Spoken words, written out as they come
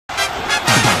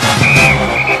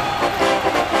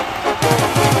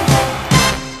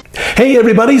Hey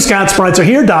everybody, Scott Spreitzer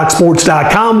here,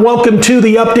 DocSports.com. Welcome to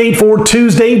the update for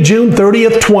Tuesday, June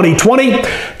 30th, 2020.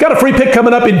 Got a free pick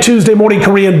coming up in Tuesday morning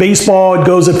Korean baseball. It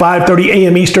goes at 5:30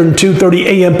 a.m. Eastern, 2:30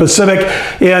 a.m. Pacific.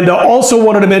 And also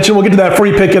wanted to mention, we'll get to that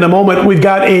free pick in a moment, we've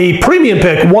got a premium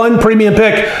pick, one premium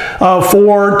pick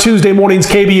for Tuesday morning's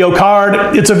KBO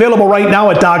card. It's available right now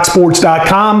at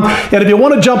DocSports.com. And if you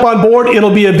want to jump on board,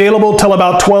 it'll be available till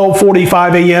about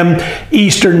 12:45 a.m.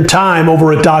 Eastern time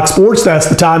over at Doc Sports. That's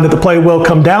the time that the play will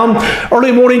come down.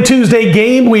 Early morning Tuesday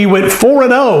game, we went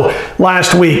 4-0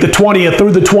 last week, the 20th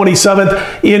through the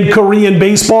 27th in Korean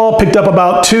baseball. Picked up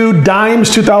about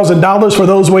 $2,000 for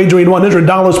those wagering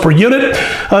 $100 per unit.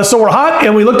 So we're hot,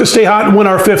 and we look to stay hot and win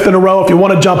our fifth in a row. If you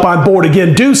want to jump on board,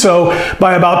 again, do so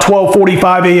by about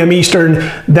 12:45 a.m.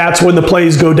 Eastern. That's when the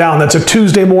plays go down. That's a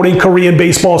Tuesday morning Korean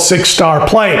baseball 6-star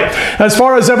play. As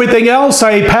far as everything else,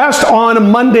 I passed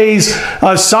on Monday's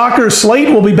soccer slate.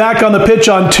 We'll be back on the pitch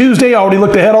on Tuesday. I already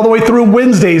looked ahead all the way through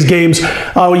Wednesday's games.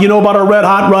 You know about our red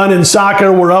hot run in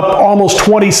soccer. We're up almost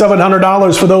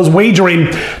 $2,700 for those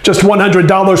wagering just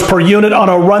 $100 per unit on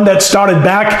a run that started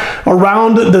back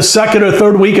around the second or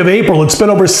third week of April. It's been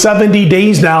over 70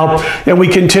 days now, and we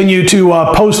continue to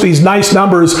post these nice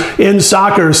numbers in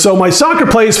soccer. So my soccer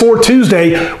plays for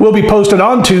Tuesday will be posted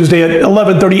on Tuesday at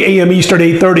 11:30 a.m. Eastern,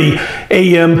 8:30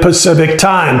 a.m. Pacific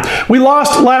time. We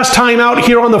lost last time out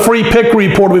here on the free pick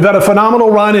report. We've had a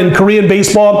phenomenal run in Korean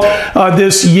baseball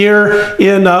this year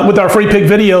with our free pick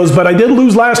videos, but I did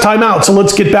lose last time out, so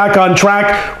let's get back on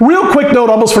track. Real quick note,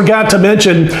 almost forgot to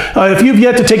mention, if you've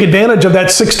yet to take advantage of that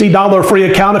 $60 free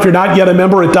account, if you're not yet a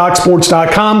member at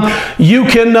DocSports.com, you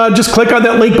can just click on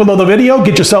that link below the video,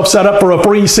 get yourself set up for a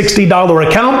free $60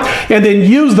 account, and then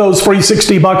use those free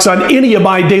 $60 on any of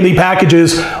my daily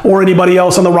packages or anybody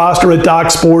else on the roster at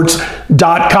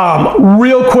DocSports.com.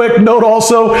 Real quick note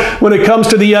also, when it comes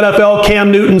to the NFL,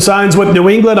 Cam Newton signs with New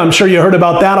England. I'm sure you heard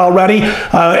about that already.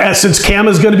 Since Cam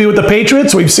is going to be with the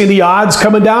Patriots, we've seen the odds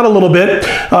coming down a little bit.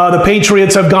 The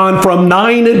Patriots have gone from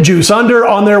 9 juice under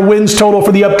on their wins total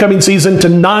for the upcoming season to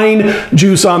 9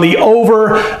 juice on the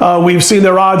over. We've seen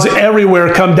their odds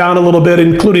everywhere come down a little bit,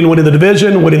 including winning the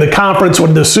division, winning the conference,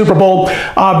 winning the Super Bowl,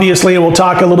 obviously, and we'll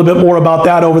talk a little bit more about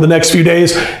that over the next few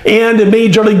days. And in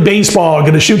Major League Baseball, I'm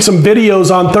going to shoot some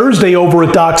videos on Thursday over at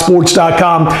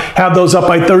DocSports.com. Have those up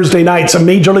by Thursday night. Some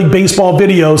Major League Baseball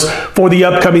videos for the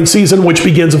upcoming season, which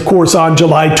begins, of course, on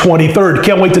July 23rd.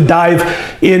 Can't wait to dive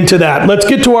into that. Let's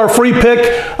get to our free pick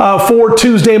for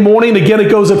Tuesday morning. Again,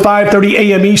 it goes at 5:30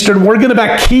 a.m. Eastern. We're going to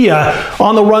back Kia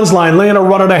on the runs line, laying a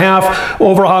run and a half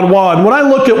over Hanwha. And when I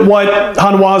look at what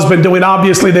Hanwha's been doing,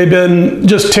 obviously they've been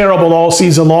just terrible all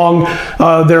season long.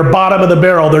 They're bottom of the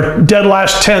barrel. They're dead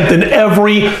last 10th in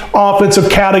every offensive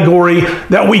category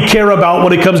that we care about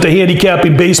when it comes to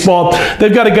handicapping baseball.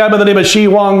 They've got a guy by the name of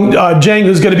Shi-Hwang Jang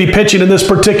who's going to be pitching in this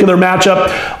particular matchup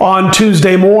on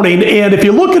Tuesday morning. And if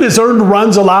you look at his earned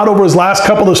runs allowed over his last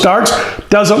couple of starts,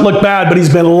 doesn't look bad, but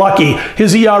he's been lucky.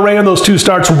 His ERA in those two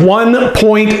starts,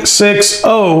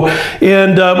 1.60.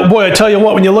 And boy, I tell you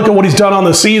what, when you look at what he's done on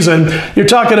the season, you're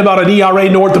talking about an ERA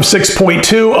north of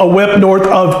 6.2, a whip north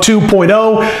of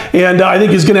 2.0. And I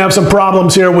think he's going to have some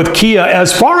problems here with Kia.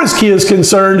 As far as Kia is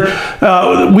concerned,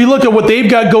 we look at what they've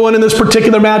got going in this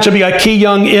particular matchup. You got Ki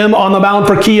Young Im on the mound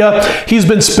for Kia. He's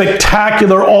been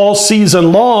spectacular all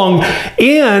season long.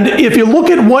 And if you look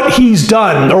at what he's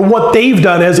done, or what they've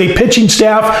done as a pitching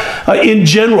staff in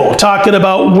general, talking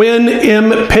about when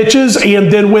Im pitches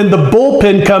and then when the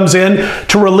bullpen comes in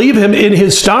to relieve him in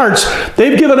his starts,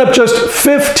 they've given up just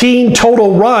 15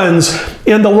 total runs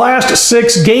in the last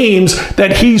 6 games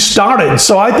that he started.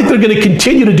 So I think they're going to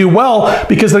continue to do well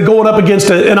because they're going up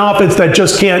against an offense that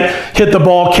just can't hit the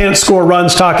ball, can't score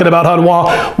runs, talking about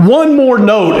Hanwha. One more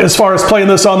note as far as playing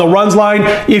this on the runs line.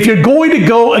 If you're going to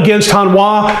go against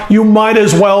Hanwha, you might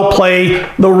as well play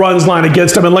the runs line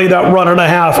against them and lay that run and a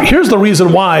half. Here's the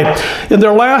reason why. In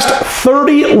their last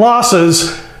 30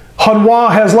 losses,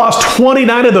 Hanwha has lost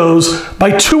 29 of those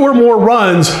by 2 or more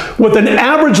runs, with an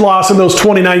average loss in those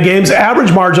 29 games,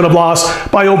 average margin of loss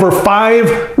by over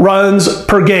 5 runs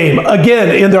per game. Again,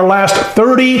 in their last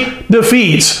 30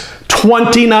 defeats,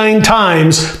 29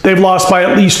 times they've lost by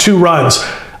at least 2 runs.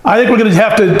 I think we're going to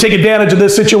have to take advantage of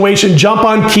this situation, jump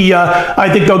on Kia. I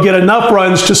think they'll get enough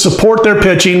runs to support their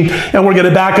pitching, and we're going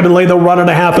to back them and lay the run and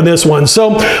a half in this one.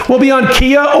 So we'll be on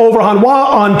Kia over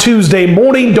Hanwha on Tuesday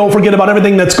morning. Don't forget about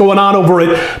everything that's going on over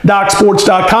at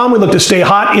DocSports.com. We look to stay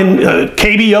hot in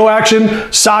KBO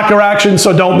action, soccer action,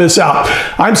 so don't miss out.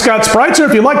 I'm Scott Spreitzer.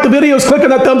 If you like the videos, click on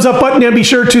that thumbs up button and be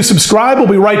sure to subscribe. We'll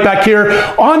be right back here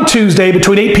on Tuesday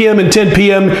between 8 p.m. and 10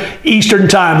 p.m. Eastern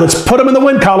Time. Let's put them in the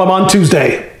win column on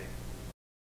Tuesday.